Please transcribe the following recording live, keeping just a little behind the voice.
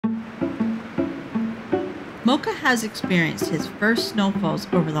Mocha has experienced his first snowfalls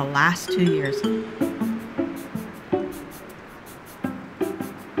over the last 2 years.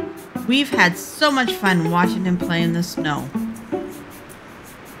 We've had so much fun watching him play in the snow.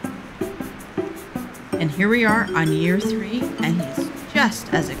 And here we are on year 3, and he's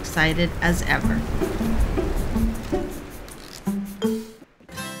just as excited as ever.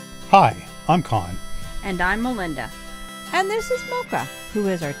 Hi, I'm Con. And I'm Melinda. And this is Mocha, who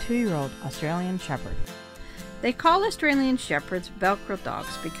is our 2-year-old Australian Shepherd. They call Australian Shepherds Velcro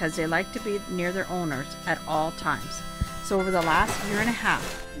dogs because they like to be near their owners at all times. So over the last year and a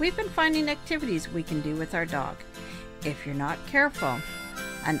half, we've been finding activities we can do with our dog. If you're not careful,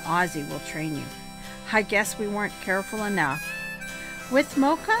 an Aussie will train you. I guess we weren't careful enough. With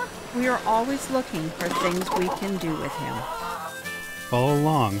Mocha, we are always looking for things we can do with him. Follow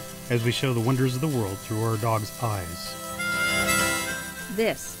along as we show the wonders of the world through our dog's eyes.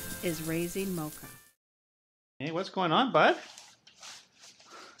 This is Raising Mocha. Hey, what's going on, bud?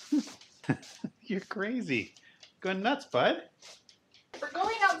 You're crazy. Going nuts, bud. We're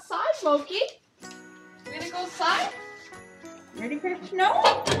going outside, Moki. We're gonna go outside. Ready for snow?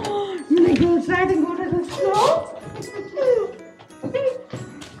 You wanna go outside and go to the snow?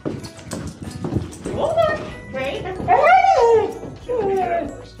 Hold on. Wait.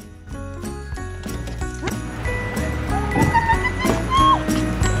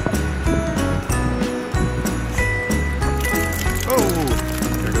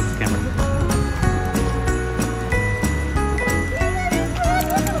 There goes the camera.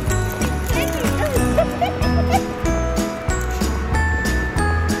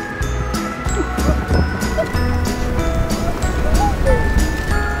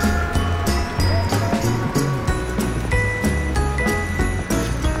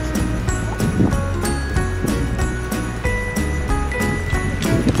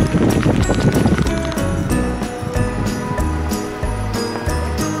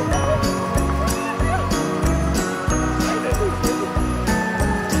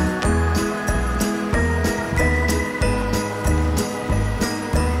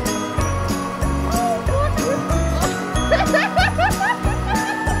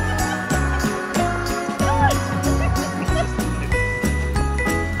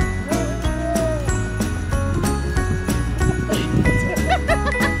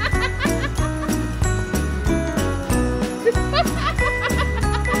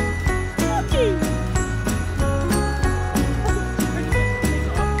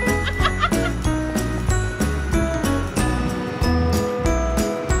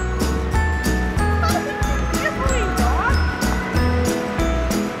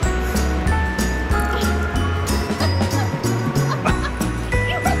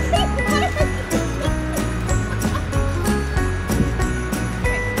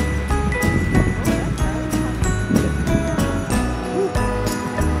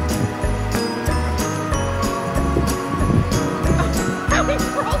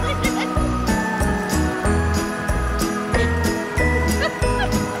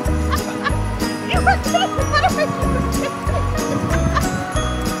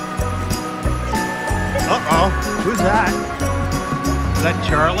 Uh-oh, who's that? Is that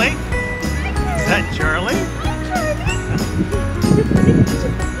Charlie? Is that Charlie?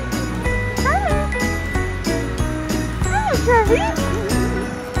 Hello, Charlie.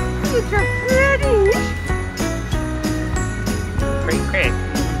 Hello, Charlie.